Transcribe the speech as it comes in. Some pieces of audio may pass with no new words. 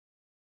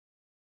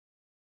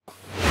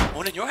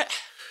Morning, you alright?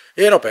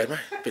 Yeah, not bad, mate.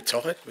 A bit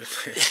tired.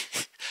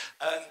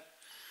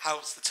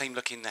 How's the team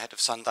looking ahead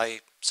of Sunday?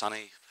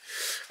 Sunny?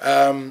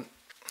 Yeah,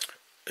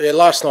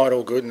 last night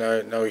all good.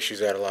 No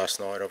issues out of last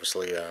night.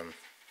 Obviously,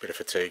 bit of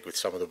fatigue with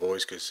some of the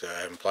boys because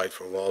I haven't played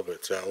for a while,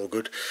 but all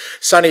good.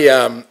 Sonny,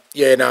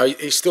 yeah, no,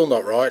 he's still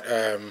not right.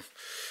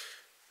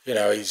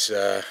 He's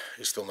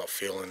still not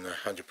feeling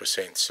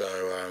 100%.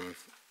 So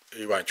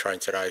he won't train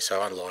today.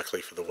 So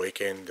unlikely for the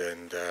weekend,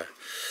 and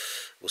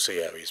we'll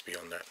see how he is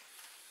beyond that.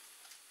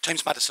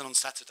 James Maddison on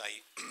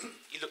Saturday,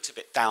 he looked a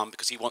bit down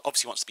because he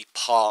obviously wants to be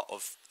part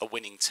of a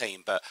winning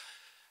team. But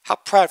how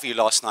proud of you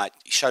last night?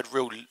 He showed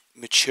real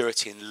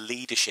maturity and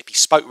leadership. He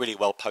spoke really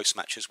well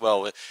post-match as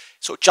well. It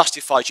sort of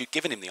justifies you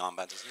giving him the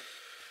armband, doesn't it?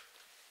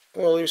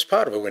 Well, he was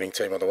part of a winning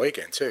team on the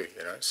weekend too.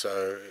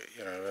 So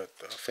I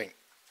think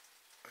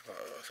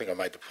I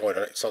made the point.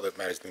 It's not that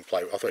Madders didn't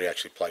play. I thought he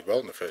actually played well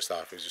in the first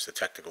half. It was just a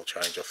tactical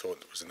change I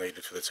thought was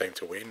needed for the team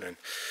to win.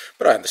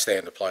 But I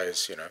understand the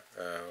players.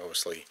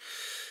 Obviously,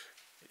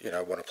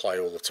 want to play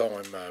all the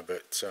time.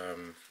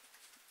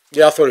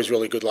 Yeah, I thought he was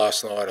really good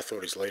last night. I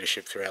thought his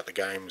leadership throughout the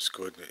game was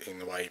good in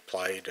the way he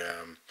played.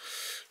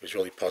 He was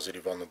really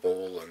positive on the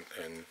ball,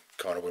 and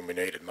kind of when we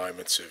needed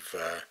moments of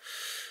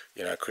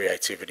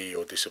creativity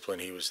or discipline,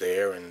 he was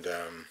there. And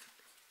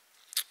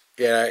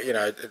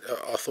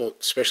I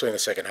thought, especially in the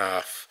second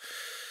half,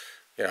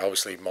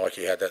 obviously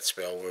Mikey had that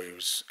spell where he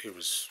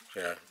was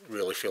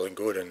really feeling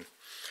good, and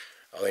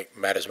I think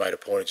Matters made a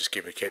point of just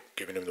kept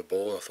giving him the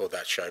ball. I thought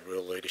that showed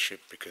real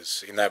leadership,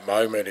 because in that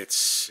moment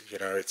it's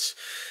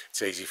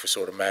easy for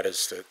sort of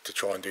Matters to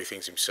try and do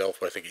things himself.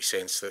 But I think he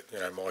sensed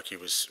that Mikey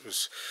was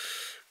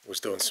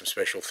doing some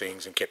special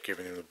things and kept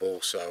giving him the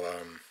ball. So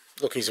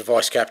look, he's a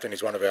vice captain.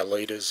 He's one of our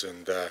leaders,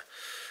 and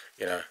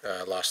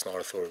last night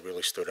I thought he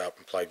really stood up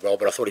and played well.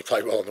 But I thought he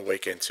played well on the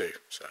weekend too.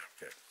 So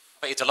yeah.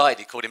 But you're delighted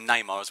he called him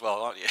Neymar as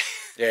well, aren't you?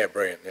 Yeah,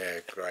 brilliant. Yeah,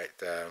 great.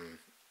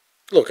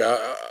 Look,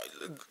 I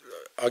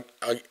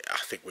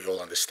think we all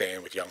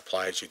understand with young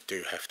players you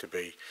do have to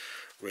be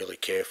really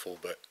careful.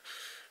 But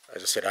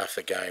as I said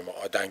after the game,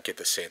 I don't get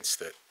the sense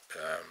that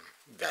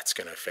that's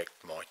going to affect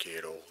Mikey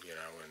at all.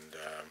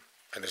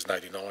 And there's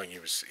no denying he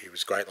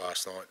was great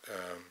last night.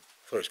 I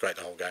thought he was great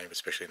the whole game,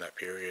 especially in that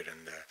period.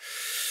 And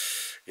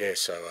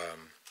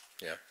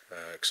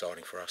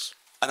exciting for us.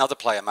 Another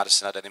player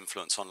Maddison had an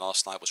influence on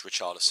last night was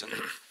Richarlison.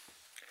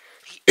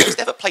 He's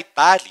never played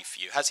badly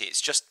for you, has he?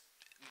 It's just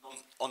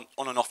on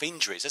and off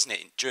injuries, isn't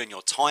it, during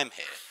your time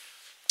here?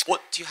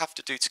 What do you have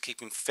to do to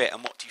keep him fit,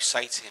 and what do you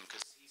say to him?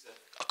 Because he's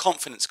a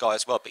confidence guy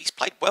as well, but he's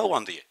played well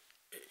under you.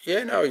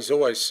 Yeah, no, he's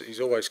always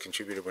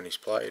contributed when he's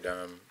played.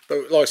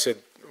 But like I said,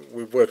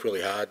 we've worked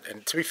really hard,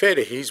 and to be fair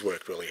to he's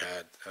worked really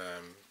hard.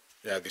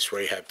 This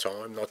rehab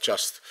time, not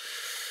just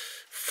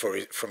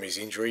from his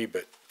injury,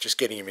 but just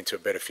getting him into a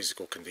better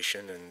physical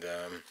condition. And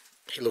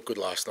he looked good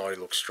last night. He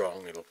looked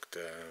strong. He looked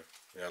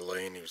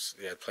lean.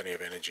 He had plenty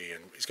of energy,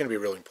 and he's going to be a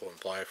really important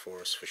player for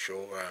us for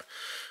sure.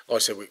 Like I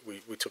said,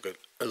 we took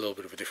a little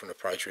bit of a different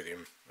approach with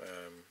him.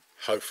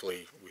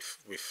 Hopefully,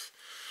 with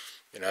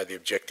the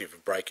objective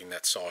of breaking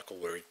that cycle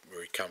where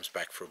he comes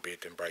back for a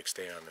bit and breaks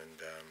down.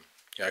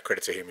 And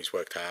credit to him, he's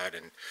worked hard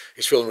and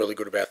he's feeling really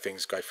good about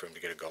things. Great for him to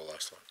get a goal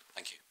last night.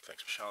 Thank you.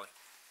 Thanks, Charlie.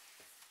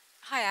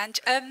 Hi, Ange.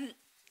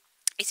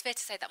 It's fair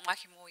to say that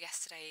Mikey Moore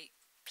yesterday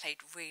played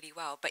really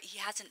well, but he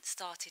hasn't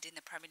started in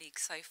the Premier League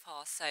so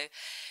far. So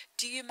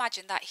do you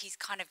imagine that he's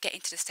kind of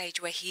getting to the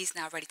stage where he's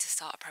now ready to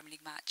start a Premier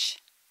League match?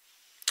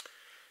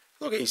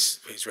 Look,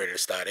 he's ready to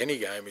start any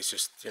game. It's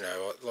just,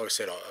 like I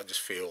said, I just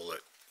feel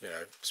that,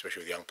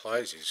 especially with young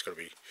players, you've just got to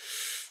be,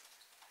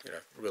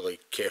 really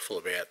careful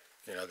about,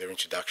 their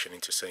introduction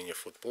into senior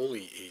football.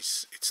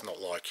 It's not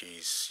like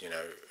he's,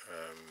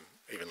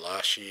 even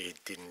last year he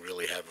didn't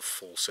really have a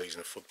full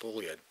season of football.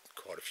 He had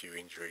quite a few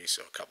injuries,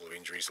 or a couple of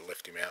injuries that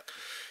left him out.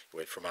 He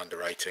went from under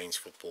 18s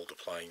football to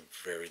playing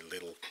very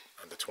little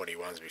under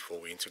 21s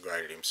before we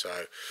integrated him.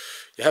 So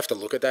you have to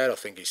look at that. I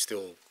think he's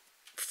still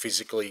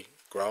physically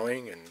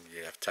growing, and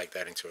you have to take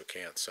that into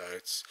account. So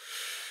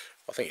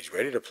I think he's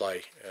ready to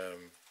play,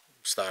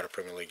 start a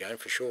Premier League game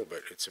for sure.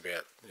 But it's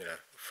about,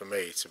 for me,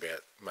 it's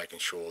about making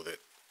sure that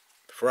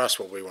for us,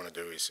 what we want to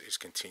do is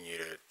continue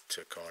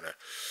to kind of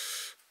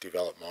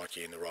develop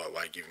Mikey in the right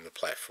way, give him the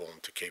platform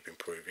to keep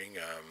improving.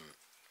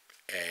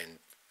 And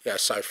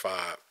so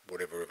far,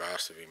 whatever we've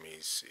asked of him,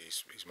 he's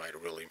made a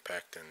real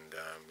impact, and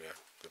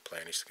the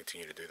plan is to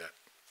continue to do that.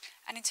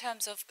 And in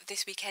terms of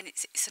this weekend,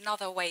 it's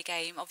another away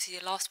game. Obviously,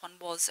 your last one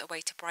was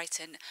away to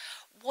Brighton.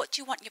 What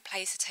do you want your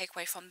players to take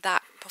away from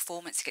that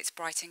performance against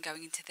Brighton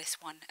going into this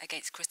one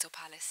against Crystal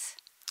Palace?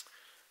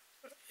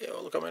 Yeah,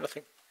 well, look, I mean, I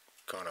think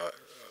kind of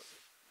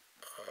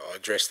I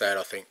addressed that.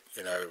 I think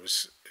it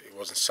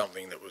wasn't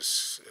something that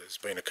has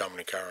been a common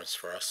occurrence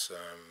for us.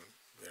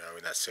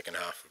 In that second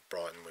half of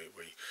Brighton,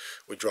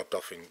 we dropped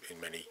off in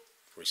many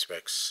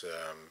respects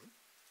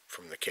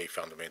from the key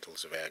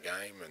fundamentals of our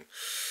game, and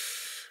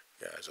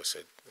as I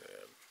said,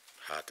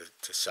 hard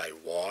to say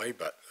why,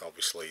 but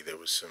obviously there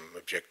was some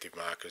objective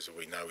markers that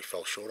we know we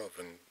fell short of,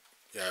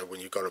 and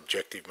when you've got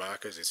objective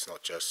markers, it's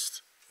not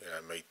just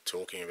me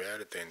talking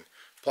about it, then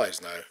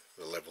players know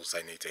the levels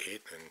they need to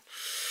hit,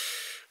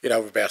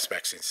 and we've bounced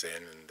back since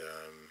then, and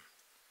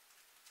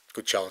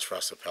good challenge for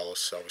us at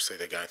Palace. Obviously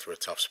they're going through a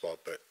tough spot,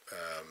 but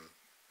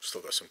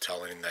still got some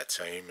talent in that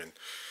team, and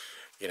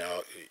you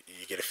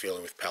get a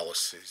feeling with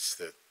Palace is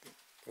that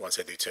once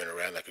they do turn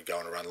around, they could go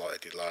on a run like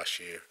they did last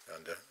year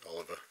under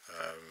Oliver.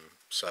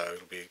 So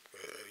it'll be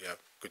a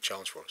good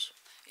challenge for us.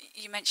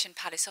 You mentioned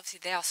Palace.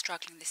 Obviously, they are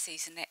struggling this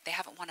season. They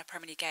haven't won a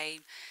Premier League game,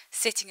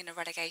 sitting in a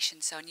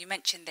relegation zone. You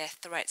mentioned their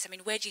threats. I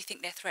mean, where do you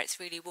think their threats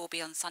really will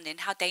be on Sunday?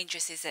 And how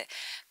dangerous is it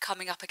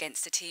coming up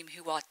against a team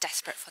who are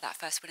desperate for that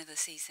first win of the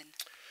season?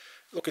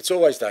 Look, it's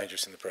always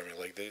dangerous in the Premier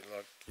League.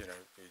 You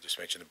just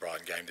mentioned the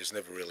Brighton game. There's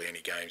never really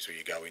any games where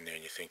you go in there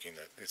and you're thinking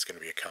that it's going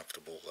to be a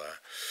comfortable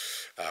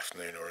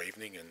afternoon or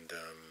evening, and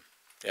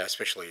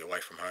especially away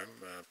from home.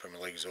 Premier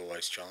League is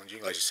always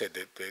challenging. Like you said,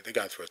 they're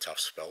going through a tough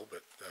spell,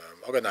 but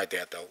I've got no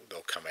doubt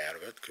they'll come out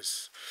of it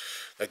because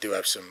they do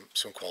have some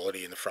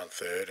quality in the front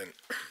third, and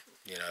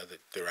that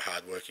they're a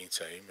hard-working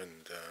team.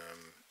 And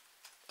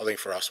I think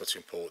for us, what's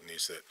important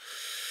is that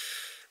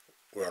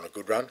we're on a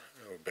good run.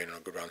 We've been on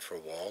a good run for a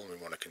while, and we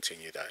want to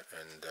continue that.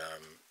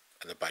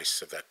 And the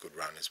basis of that good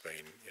run has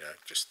been,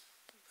 just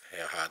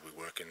how hard we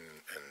work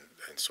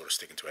and sort of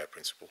sticking to our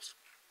principles.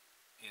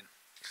 Ian.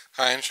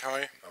 Hi, Ange. How are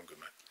you? I'm good,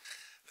 mate.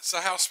 So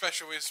how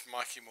special is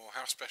Mikey Moore?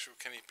 How special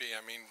can he be?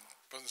 I mean,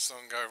 wasn't so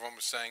long ago everyone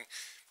was saying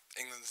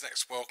England's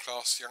next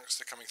world-class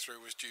youngster coming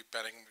through was Jude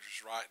Bellingham,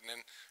 which was right, and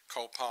then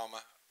Cole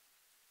Palmer.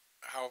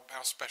 How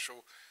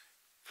special?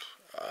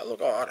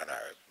 Look, I don't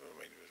know. I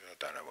mean, I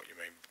don't know what you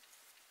mean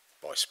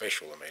by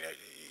special. I mean,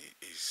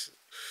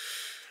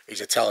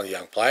 he's a talented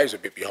young player. He's a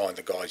bit behind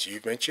the guys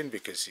you've mentioned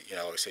because,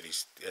 like I said, he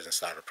hasn't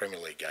started a Premier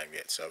League game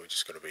yet, so we've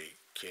just got to be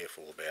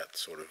careful about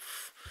sort of...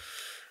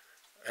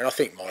 And I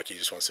think Mikey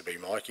just wants to be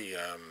Mikey.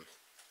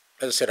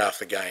 As I said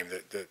after the game,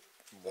 that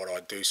what I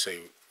do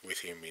see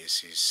with him is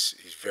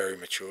he's very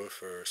mature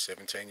for a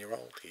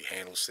 17-year-old. He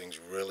handles things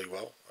really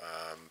well,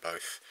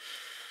 both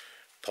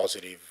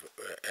positive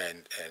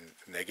and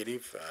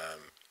negative.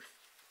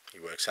 He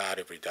works hard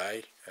every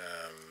day,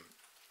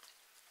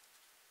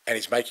 and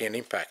he's making an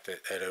impact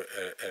at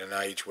an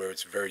age where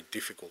it's very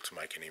difficult to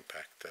make an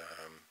impact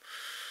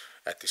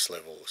at this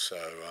level. So,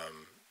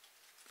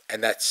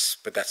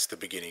 that's the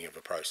beginning of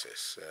a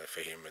process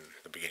for him and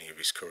the beginning of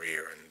his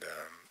career. And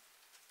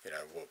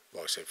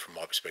like I said, from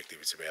my perspective,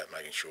 it's about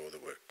making sure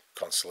that we're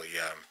constantly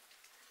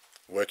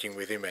working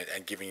with him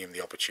and giving him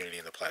the opportunity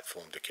and the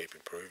platform to keep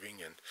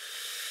improving. And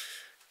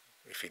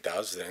if he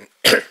does, then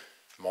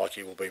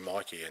Mikey will be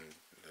Mikey, and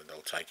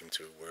they'll take him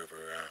to wherever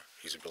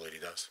his ability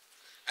does.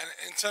 And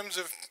in terms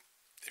of,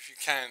 if you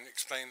can,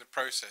 explain the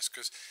process,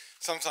 because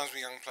sometimes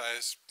with young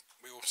players,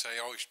 we all say,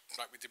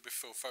 like we did with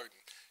Phil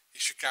Foden, you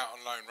should go out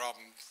on loan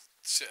rather than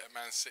sit at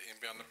Man City and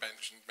be on the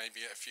bench and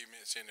maybe get a few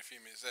minutes in, a few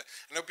minutes there.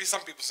 And there'll be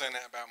some people saying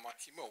that about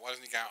Mikey Moore. Why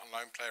doesn't he go out on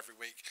loan, play every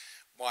week?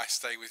 Why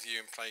stay with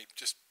you and play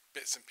just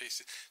bits and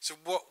pieces? So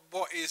what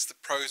is the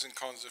pros and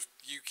cons of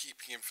you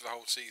keeping him for the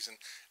whole season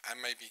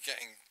and maybe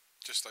getting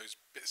just those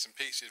bits and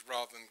pieces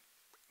rather than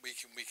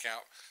week in, week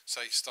out,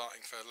 say,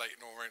 starting for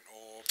Leighton Orient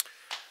or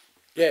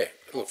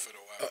Watford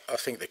or whatever? I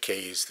think the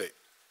key is that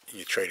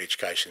you treat each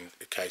case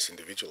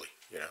individually.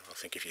 I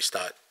think if you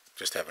start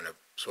just having a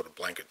sort of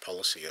blanket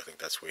policy, I think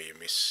that's where you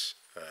miss.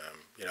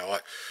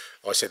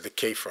 I said the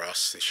key for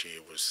us this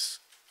year was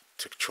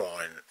to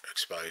try and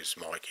expose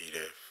Mikey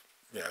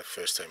to,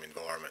 first team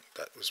environment.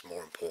 That was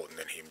more important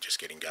than him just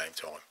getting game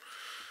time.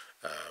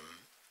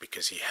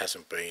 Because he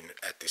hasn't been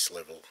at this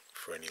level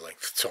for any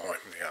length of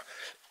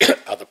time.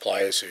 Other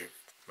players who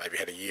maybe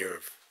had a year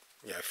of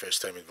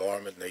first team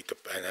environment and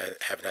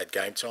haven't had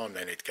game time,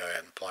 they need to go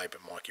out and play,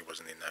 but Mikey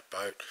wasn't in that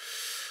boat.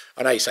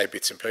 I know you say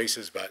bits and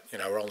pieces, but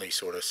we're only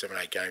sort of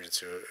 7-8 games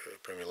into a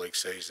Premier League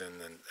season,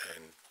 and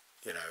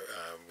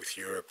with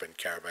Europe and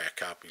Carabao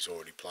Cup, he's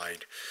already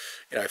played.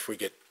 If we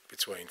get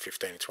between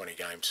 15 and 20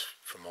 games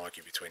from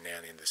Mikey between now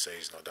and the end of the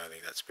season, I don't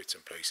think that's bits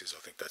and pieces.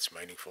 I think that's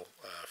meaningful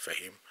for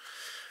him.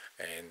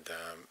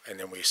 And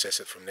then we assess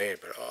it from there.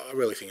 But I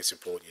really think it's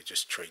important you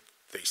just treat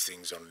these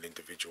things on an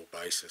individual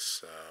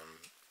basis,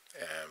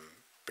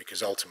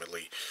 because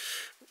ultimately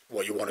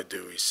what you want to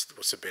do is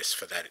what's the best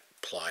for that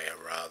player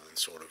rather than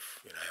sort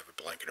of have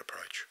a blanket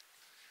approach.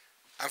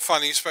 And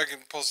finally, you've spoken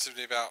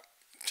positively about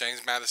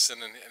James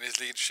Maddison and his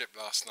leadership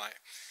last night.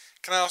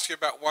 Can I ask you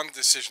about one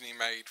decision he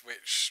made,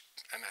 which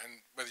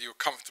and whether you were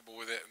comfortable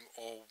with it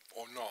or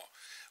not?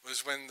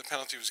 Was when the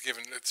penalty was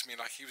given, it looked to me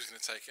like he was going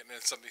to take it, and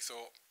then suddenly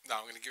thought, no,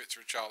 I'm going to give it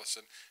to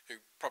Richarlison,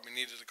 who probably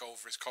needed a goal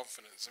for his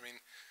confidence. I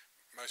mean,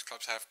 most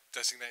clubs have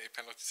designated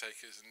penalty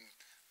takers, and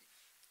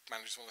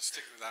managers want to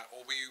stick with that.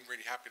 Or were you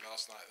really happy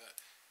last night that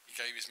he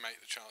gave his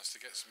mate the chance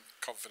to get some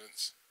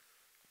confidence?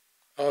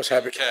 I was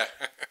happy.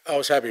 I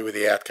was happy with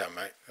the outcome,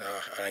 mate.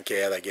 I don't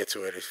care how they get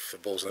to it. If the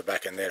ball's in the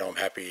back of the net, I'm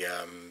happy.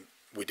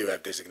 We do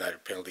have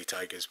designated penalty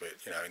takers, but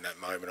in that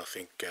moment, I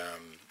think.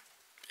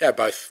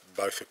 Both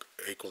are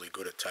equally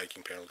good at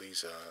taking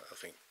penalties. I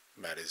think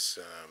Matt is,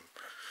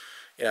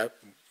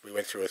 we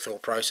went through a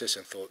thought process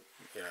and thought,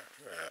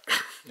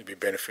 it'd be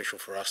beneficial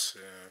for us,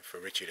 for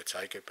Richie to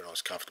take it, but I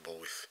was comfortable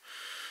with,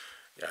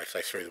 if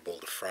they threw the ball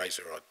to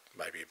Fraser, I'd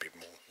maybe a bit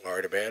more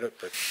worried about it,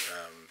 but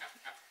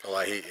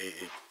although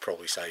he'd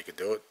probably say he could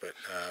do it, but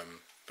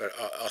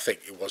I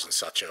think it wasn't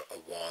such a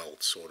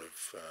wild sort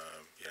of,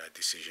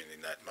 decision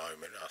in that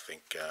moment. I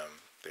think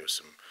there was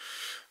some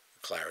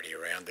clarity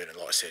around it, and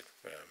like I said,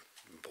 the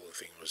important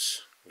thing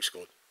was we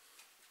scored.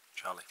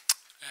 Charlie.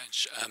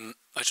 Ange,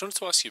 I just wanted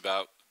to ask you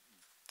about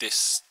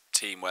this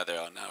team, where they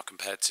are now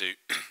compared to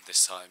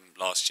this time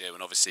last year,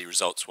 when obviously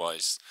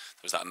results-wise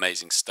there was that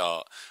amazing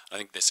start. I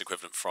think this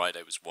equivalent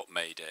Friday was what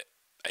made it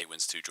 8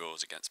 wins, 2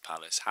 draws against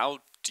Palace.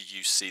 How do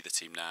you see the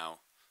team now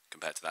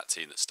compared to that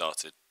team that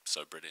started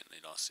so brilliantly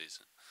last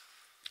season?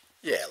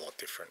 Yeah, a lot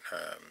different.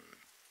 I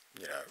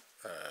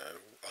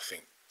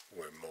think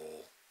we're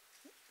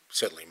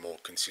certainly more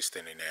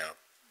consistent in our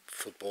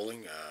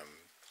footballing,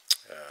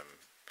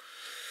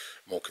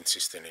 more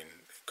consistent in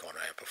kind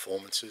of our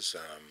performances.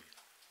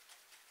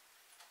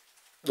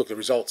 Look, the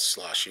results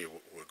last year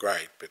were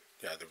great, but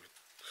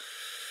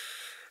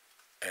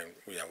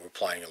we're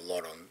playing a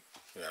lot on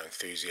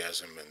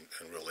enthusiasm and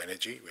real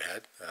energy we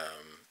had.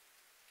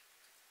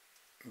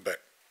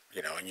 But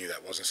I knew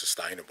that wasn't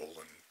sustainable,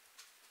 and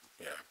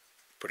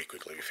pretty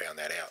quickly we found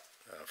that out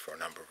for a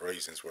number of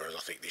reasons. Whereas I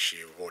think this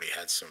year we've already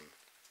had some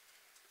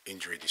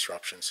injury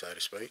disruption, so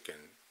to speak,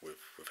 and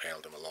we've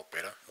handled them a lot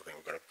better. I think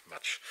we've got a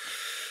much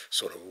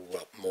sort of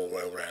more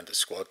well-rounded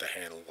squad to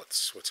handle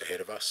what's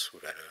ahead of us.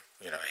 We've had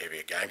a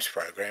heavier games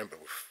program, but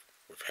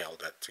we've held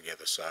that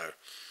together. So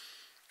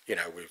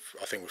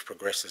I think we've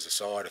progressed as a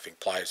side. I think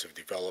players have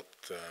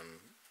developed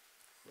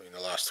in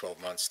the last 12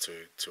 months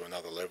to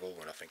another level.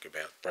 When I think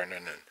about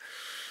Brennan and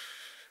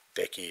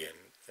Decky and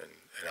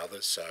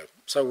others,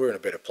 so we're in a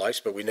better place,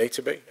 but we need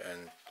to be,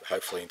 and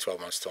hopefully in 12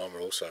 months' time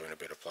we're also in a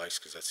better place,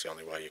 because that's the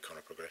only way you kind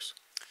of progress.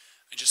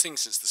 And just thinking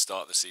since the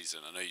start of the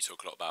season, I know you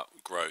talk a lot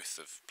about growth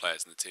of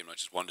players in the team. I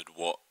just wondered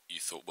what you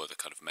thought were the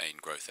kind of main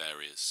growth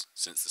areas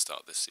since the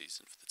start of this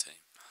season for the team.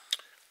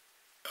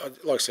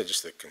 Like I said,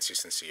 just the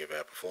consistency of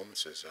our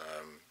performances.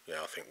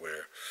 I think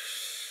we're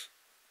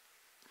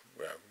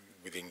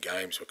within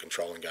games, we're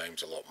controlling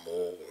games a lot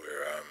more.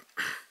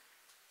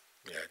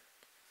 We're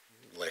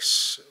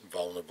less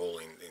vulnerable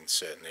in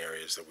certain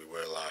areas that we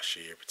were last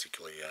year,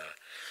 particularly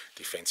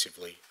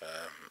defensively,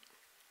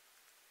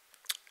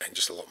 and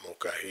just a lot more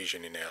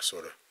cohesion in our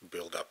sort of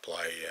build-up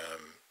play,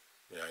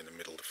 in the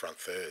middle of the front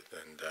third,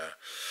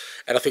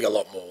 and I think a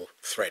lot more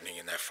threatening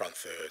in that front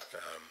third.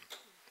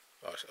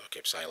 I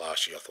kept saying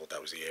last year I thought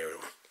that was the area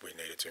we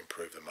needed to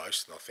improve the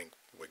most, and I think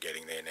we're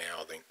getting there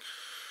now. I think,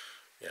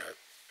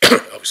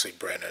 obviously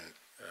Brennan,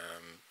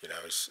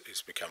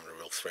 is becoming a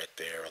real threat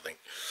there. I think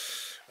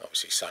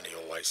obviously Sonny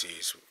always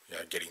is.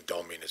 Getting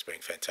Dom in has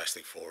been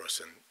fantastic for us,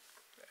 and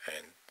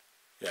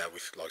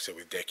with, like I said,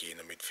 with Decky in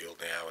the midfield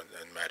now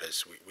and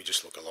Matters, we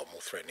just look a lot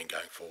more threatening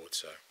going forward.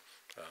 So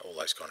all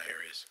those kind of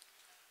areas.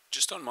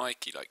 Just on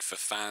Mikey, like for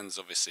fans,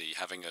 obviously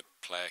having a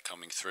player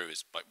coming through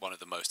is like one of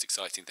the most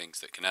exciting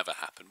things that can ever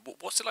happen.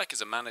 What's it like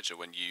as a manager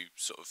when you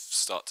sort of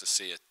start to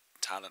see a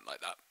talent like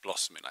that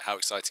blossoming? Like, how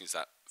exciting is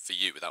that for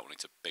you, without wanting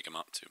to big him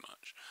up too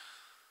much?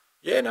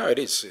 Yeah, no, it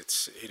is.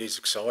 It is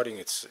exciting.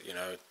 It's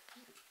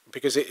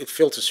because it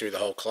filters through the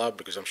whole club.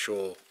 Because I'm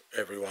sure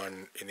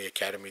everyone in the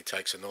academy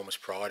takes enormous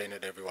pride in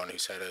it. Everyone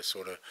who's had a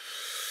sort of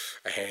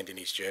a hand in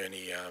his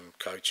journey,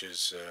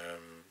 coaches,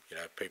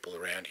 people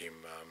around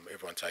him,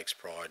 everyone takes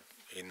pride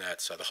in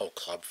that. So the whole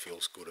club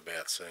feels good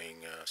about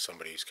seeing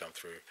somebody who's come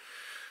through,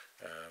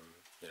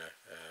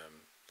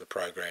 the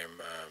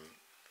program.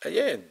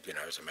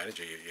 As a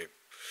manager,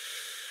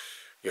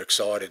 you're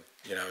excited,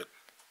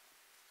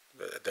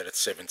 that at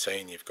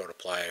 17 you've got a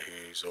player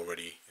who's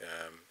already,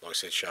 like I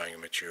said, showing a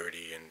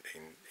maturity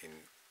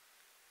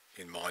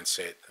in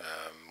mindset,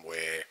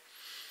 where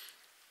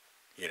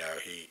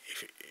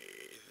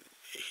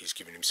he's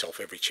given himself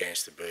every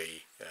chance to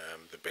be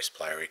the best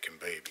player he can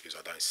be, because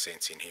I don't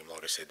sense in him,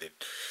 like I said, that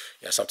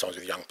sometimes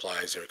with young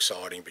players they're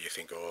exciting, but you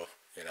think, I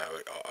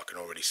can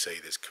already see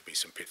there could be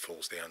some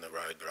pitfalls down the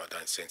road, but I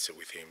don't sense it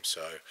with him.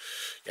 So,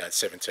 at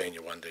 17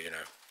 you wonder,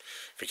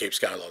 if he keeps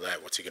going like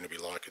that, what's he going to be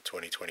like at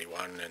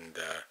 2021? And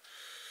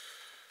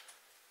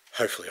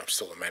hopefully I'm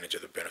still a manager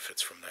that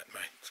benefits from that,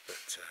 mate,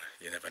 but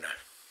you never know.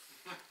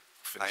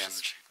 Hi,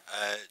 Ange.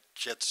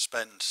 Jed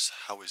Spence,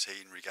 how is he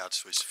in regards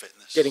to his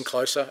fitness? Getting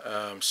closer,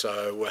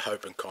 so we're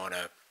hoping kind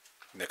of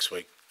next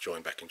week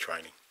join back in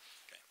training.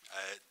 Okay.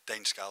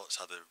 Dane Scarlett's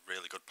had a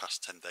really good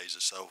past 10 days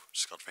or so.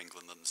 Scored for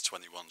England under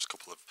 21s, a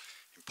couple of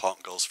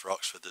important goals for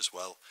Oxford as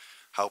well.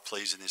 How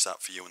pleasing is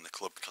that for you and the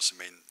club? Because, it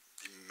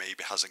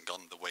maybe hasn't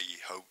gone the way you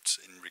hoped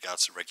in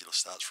regards to regular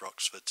starts for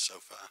Oxford so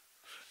far.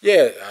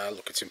 Yeah,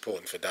 look, it's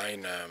important for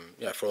Dane.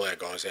 For all our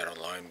guys out on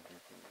loan,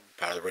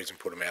 part of the reason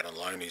we put them out on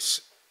loan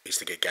is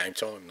to get game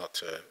time, not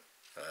to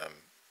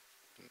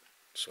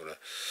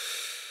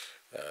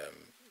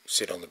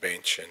sit on the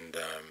bench. And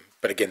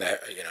but again, they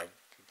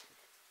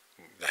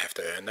have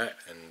to earn that.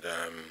 And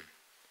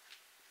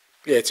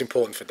yeah, it's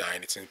important for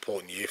Dane. It's an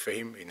important year for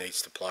him. He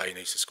needs to play. He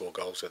needs to score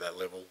goals at that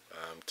level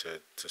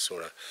to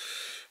sort of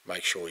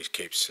make sure he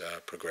keeps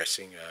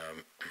progressing.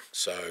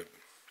 So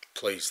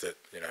pleased that,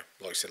 you know,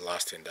 like I said, the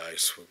last 10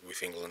 days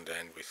with England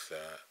and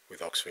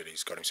with Oxford,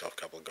 he's got himself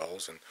a couple of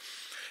goals, and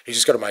he's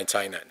just got to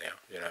maintain that now.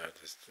 You know,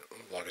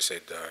 like I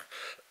said,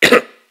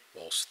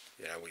 whilst,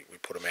 you know, we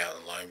put him out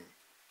on loan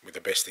with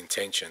the best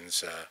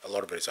intentions, a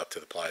lot of it is up to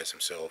the players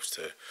themselves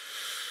to,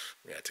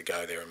 you know, to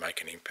go there and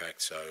make an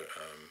impact. So,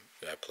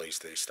 yeah,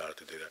 pleased that he started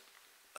to do that.